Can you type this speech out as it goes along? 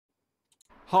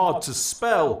hard to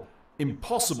spell,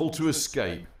 impossible to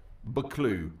escape.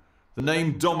 Buccleuch, the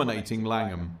name dominating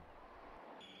Langholm.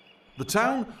 The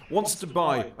town wants to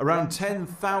buy around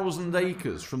 10,000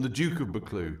 acres from the Duke of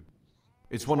Buccleuch.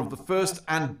 It's one of the first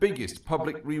and biggest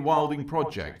public rewilding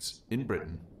projects in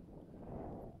Britain.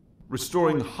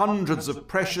 Restoring hundreds of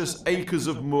precious acres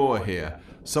of moor here,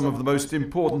 some of the most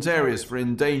important areas for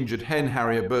endangered hen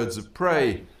harrier birds of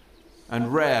prey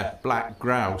and rare black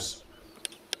grouse.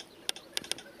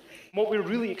 What we're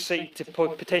really excited to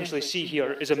potentially see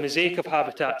here is a mosaic of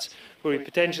habitats where we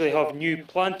potentially have new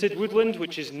planted woodland,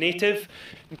 which is native,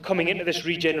 coming into this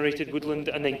regenerated woodland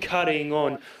and then carrying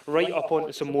on right up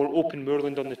onto some more open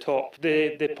moorland on the top.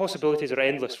 The possibilities are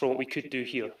endless for what we could do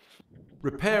here.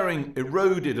 Repairing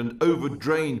eroded and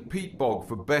overdrained peat bog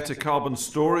for better carbon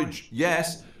storage,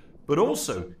 yes, but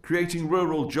also creating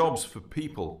rural jobs for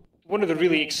people. One of the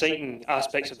really exciting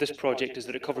aspects of this project is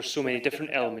that it covers so many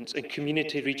different elements, and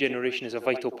community regeneration is a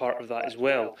vital part of that as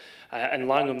well. And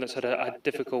Langholm, that's had a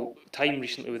difficult time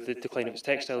recently with the decline of its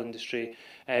textile industry,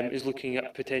 is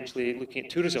potentially looking at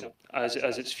tourism as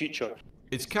its future.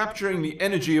 It's capturing the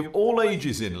energy of all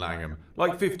ages in Langholm,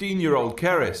 like 15-year-old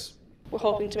Keris. We're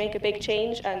hoping to make a big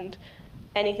change, and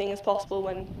anything is possible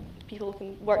when people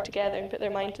can work together and put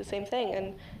their mind to the same thing.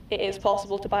 And it is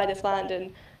possible to buy this land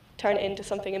and turn it into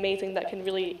something amazing that can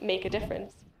really make a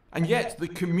difference. And yet the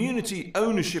community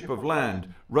ownership of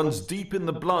land runs deep in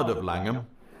the blood of Langholm.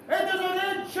 It is an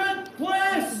ancient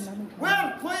place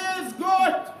where clay is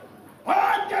got,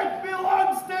 and it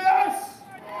belongs to us!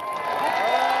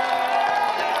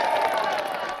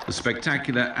 The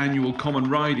spectacular annual common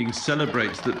riding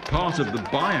celebrates that part of the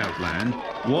buyout land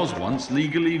was once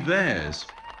legally theirs.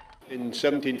 In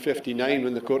 1759,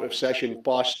 when the Court of Session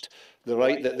passed the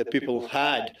right that the people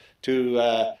had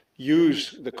to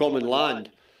use the common land,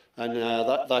 and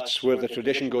that's where the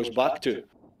tradition goes back to.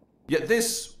 Yet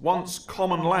this once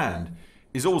common land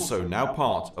is also now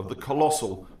part of the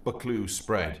colossal Buccleuch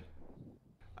spread.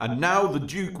 And now the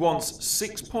Duke wants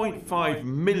 6.5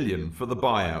 million for the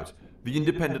buyout, the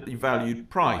independently valued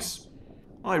price.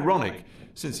 Ironic,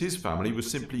 since his family was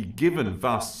simply given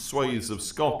vast swathes of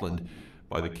Scotland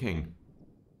by the King.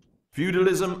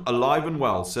 Feudalism alive and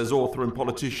well, says author and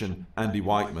politician Andy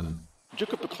Whiteman.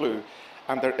 Duke of Buccleuch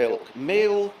and their ilk,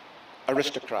 male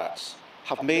aristocrats,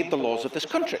 have made the laws of this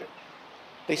country.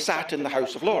 They sat in the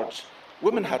House of Lords.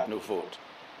 Women had no vote.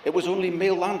 It was only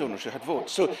male landowners who had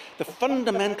votes. So the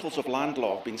fundamentals of land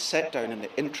law have been set down in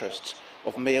the interests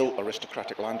of male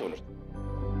aristocratic landowners.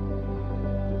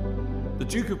 The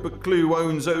Duke of Buccleuch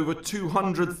owns over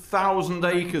 200,000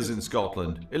 acres in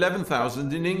Scotland,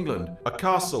 11,000 in England, a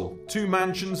castle, 2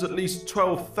 mansions, at least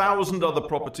 12,000 other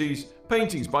properties,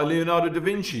 paintings by Leonardo da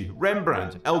Vinci,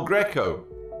 Rembrandt, El Greco.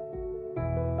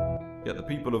 Yet the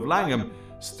people of Langholm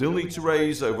still need to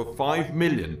raise over 5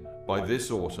 million by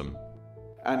this autumn.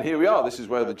 And here we are, this is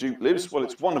where the Duke lives. Well,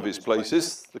 it's one of his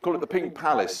places. They call it the Pink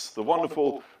Palace, the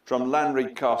wonderful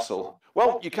Drumlanrig Castle.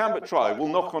 Well, you can but try. We'll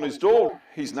knock on his door.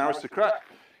 He's an aristocrat.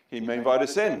 He may invite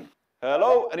us in.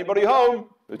 Hello, anybody home?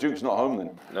 The Duke's not home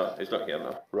then? No, he's not here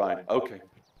now. Right, okay.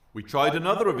 We tried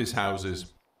another of his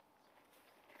houses.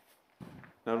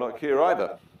 No luck here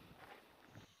either.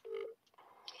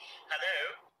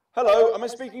 Hello? Hello, am I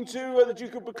speaking to the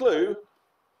Duke of Buccleuch?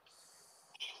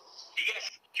 Yes,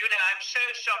 Judah, I'm so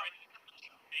sorry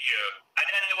to you. I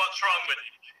don't know what's wrong with it.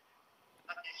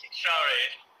 Sorry.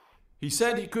 He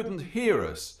said he couldn't hear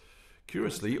us.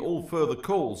 Curiously, all further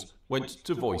calls went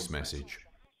to voice message.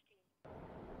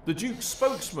 The Duke's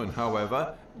spokesman,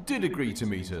 however, did agree to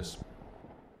meet us.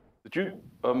 The Duke,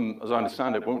 as I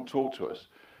understand it, won't talk to us.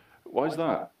 Why is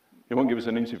that? He won't give us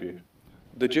an interview.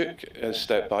 The Duke has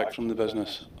stepped back from the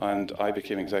business, and I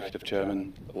became executive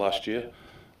chairman last year,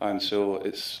 and so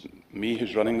it's me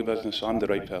who's running the business, so I'm the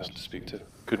right person to speak to.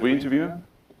 Could we interview him?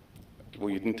 Well,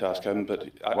 you need to ask him, but...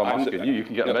 Well, I'm asking you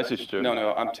can get a message to him.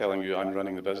 No, I'm telling you I'm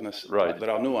running the business. Right.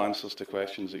 There are no answers to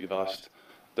questions that you've asked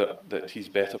that he's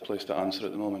better placed to answer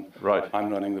at the moment. Right. I'm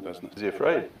running the business. Is he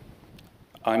afraid?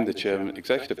 I'm the chairman,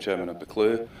 executive chairman of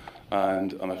Buccleuch,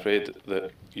 and I'm afraid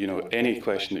that, you know, any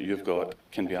question that you've got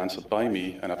can be answered by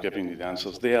me, and I've given you the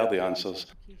answers. They are the answers.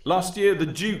 Last year, the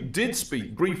Duke did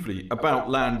speak briefly about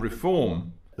land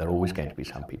reform. There are always going to be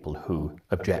some people who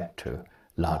object to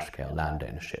large-scale land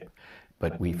ownership,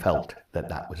 but we felt that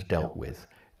that was dealt with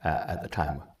at the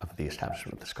time of the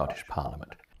establishment of the Scottish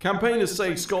Parliament. Campaigners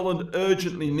say Scotland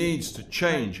urgently needs to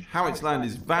change how its land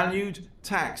is valued,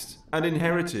 taxed and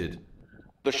inherited.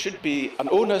 There should be an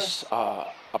onus, a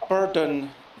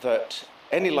burden that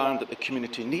Any land that the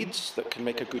community needs, that can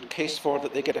make a good case for,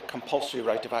 that they get a compulsory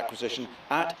right of acquisition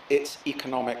at its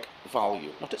economic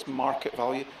value. Not its market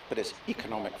value, but its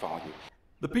economic value.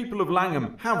 The people of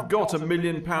Langholm have got £1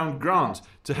 million grant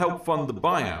to help fund the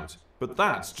buyout, but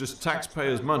that's just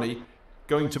taxpayers' money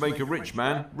going to make a rich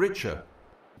man richer.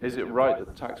 Is it right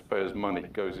that taxpayers' money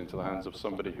goes into the hands of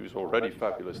somebody who's already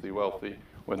fabulously wealthy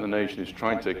when the nation is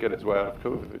trying to get its way out of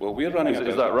COVID? Well, we're running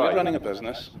is that right? We're running a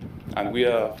business, and we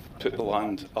have put the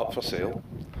land up for sale.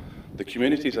 The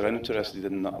communities are interested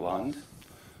in that land.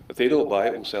 If they don't buy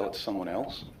it, we'll sell it to someone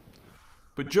else.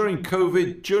 But during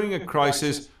COVID, during a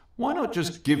crisis, why not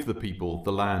just give the people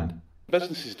the land?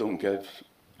 Businesses don't give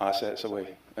assets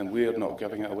away, and we're not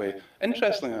giving it away.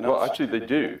 Interestingly enough... Well, actually they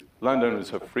do. Landowners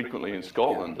have frequently in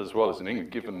Scotland, as well as in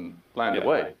England, given land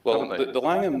away, well, haven't they? The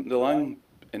Langholm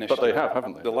initiative... But they have,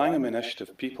 haven't they? The Langholm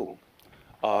initiative people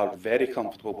are very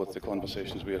comfortable with the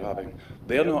conversations we're having.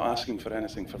 They're not asking for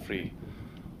anything for free.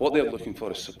 What they're looking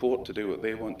for is support to do what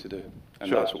they want to do, and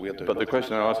Sure. that's what we're doing. But the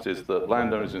question I asked is that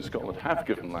landowners in Scotland have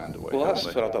given land away. Well, that's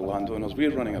haven't for they? other landowners.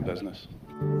 We're running a business.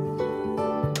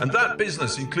 And that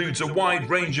business includes a wide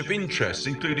range of interests,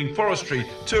 including forestry,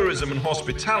 tourism and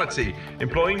hospitality,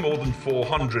 employing more than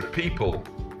 400 people.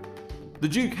 The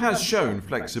Duke has shown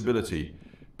flexibility.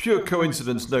 Pure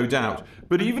coincidence, no doubt,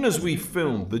 but even as we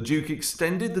filmed, the Duke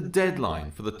extended the deadline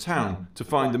for the town to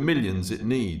find the millions it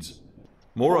needs.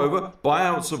 Moreover,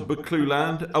 buyouts of Buccleuch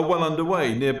land are well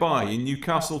underway nearby in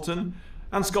Newcastleton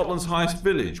and Scotland's highest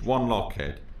village, One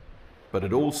Lockhead. But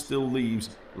it all still leaves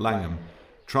Langholm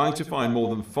trying to find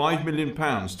more than £5 million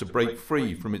to break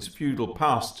free from its feudal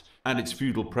past and its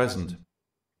feudal present.